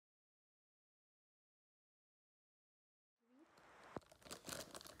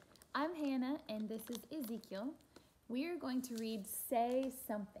I'm Hannah and this is Ezekiel. We are going to read Say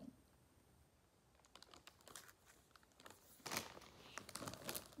Something.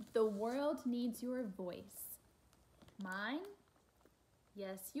 The world needs your voice. Mine?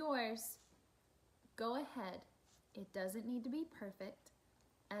 Yes, yours. Go ahead. It doesn't need to be perfect,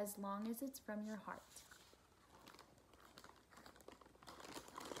 as long as it's from your heart.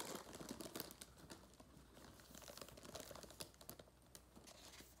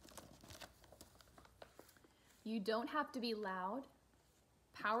 You don't have to be loud.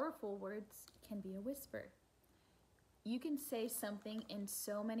 Powerful words can be a whisper. You can say something in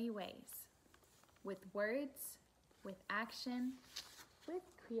so many ways, with words, with action, with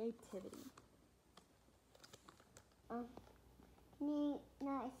creativity.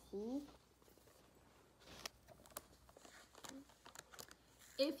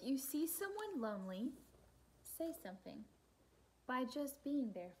 If you see someone lonely, say something by just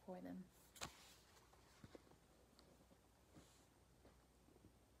being there for them.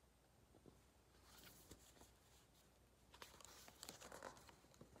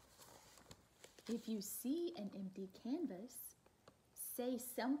 If you see an empty canvas, say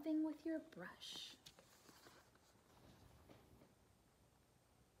something with your brush.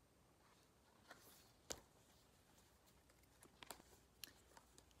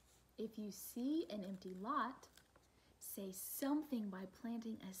 If you see an empty lot, say something by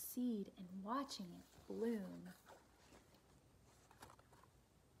planting a seed and watching it bloom.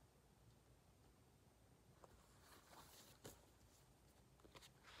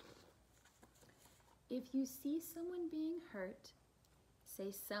 If you see someone being hurt,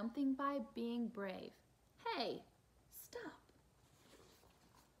 say something by being brave. Hey, stop.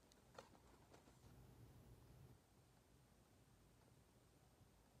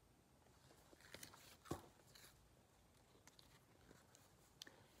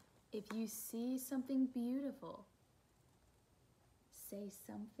 If you see something beautiful, say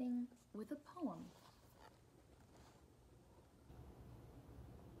something with a poem.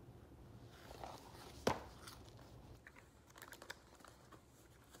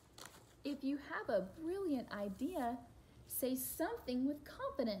 If you have a brilliant idea, say something with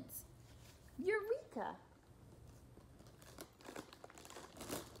confidence. Eureka!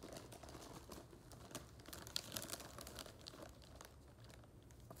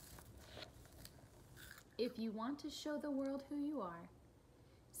 If you want to show the world who you are,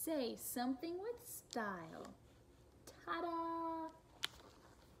 say something with style. Ta-da!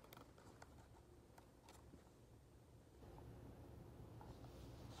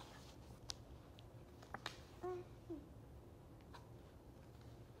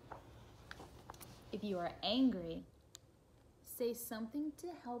 If you are angry, say something to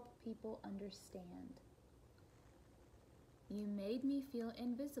help people understand. You made me feel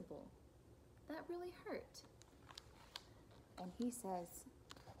invisible. That really hurt. And he says,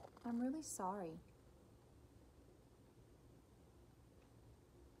 I'm really sorry.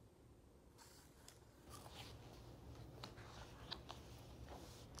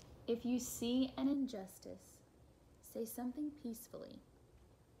 If you see an injustice, say something peacefully.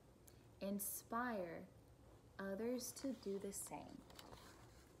 Inspire others to do the same.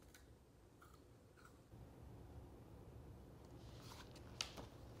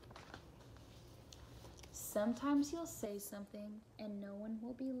 Sometimes you'll say something and no one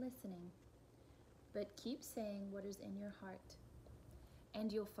will be listening, but keep saying what is in your heart,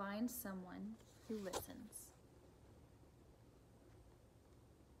 and you'll find someone who listens.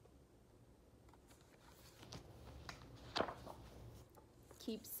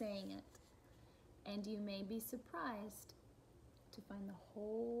 Keep saying it, and you may be surprised to find the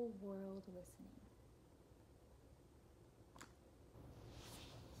whole world listening.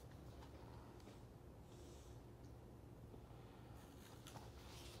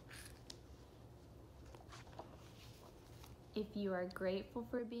 If you are grateful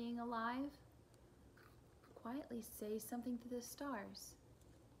for being alive, quietly say something to the stars,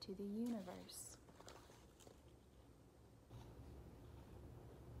 to the universe.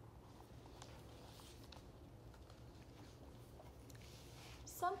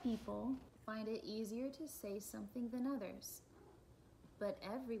 Some people find it easier to say something than others, but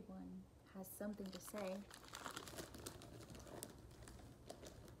everyone has something to say.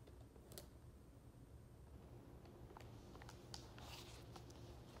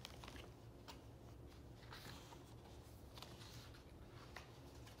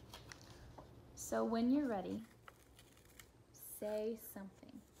 So when you're ready, say something.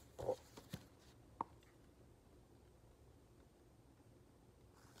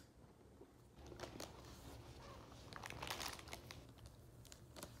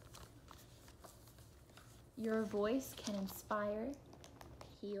 Your voice can inspire,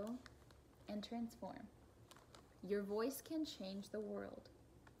 heal, and transform. Your voice can change the world.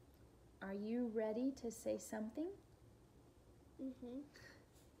 Are you ready to say something? Mm-hmm.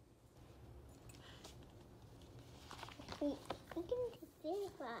 We can say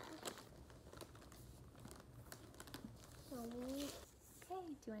that. Mommy. Okay,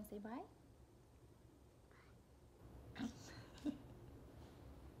 do you want to say bye?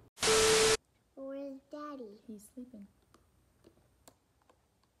 Where's Daddy? He's sleeping.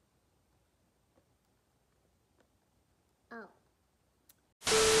 Oh.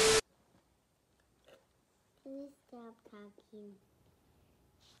 Can we stop talking?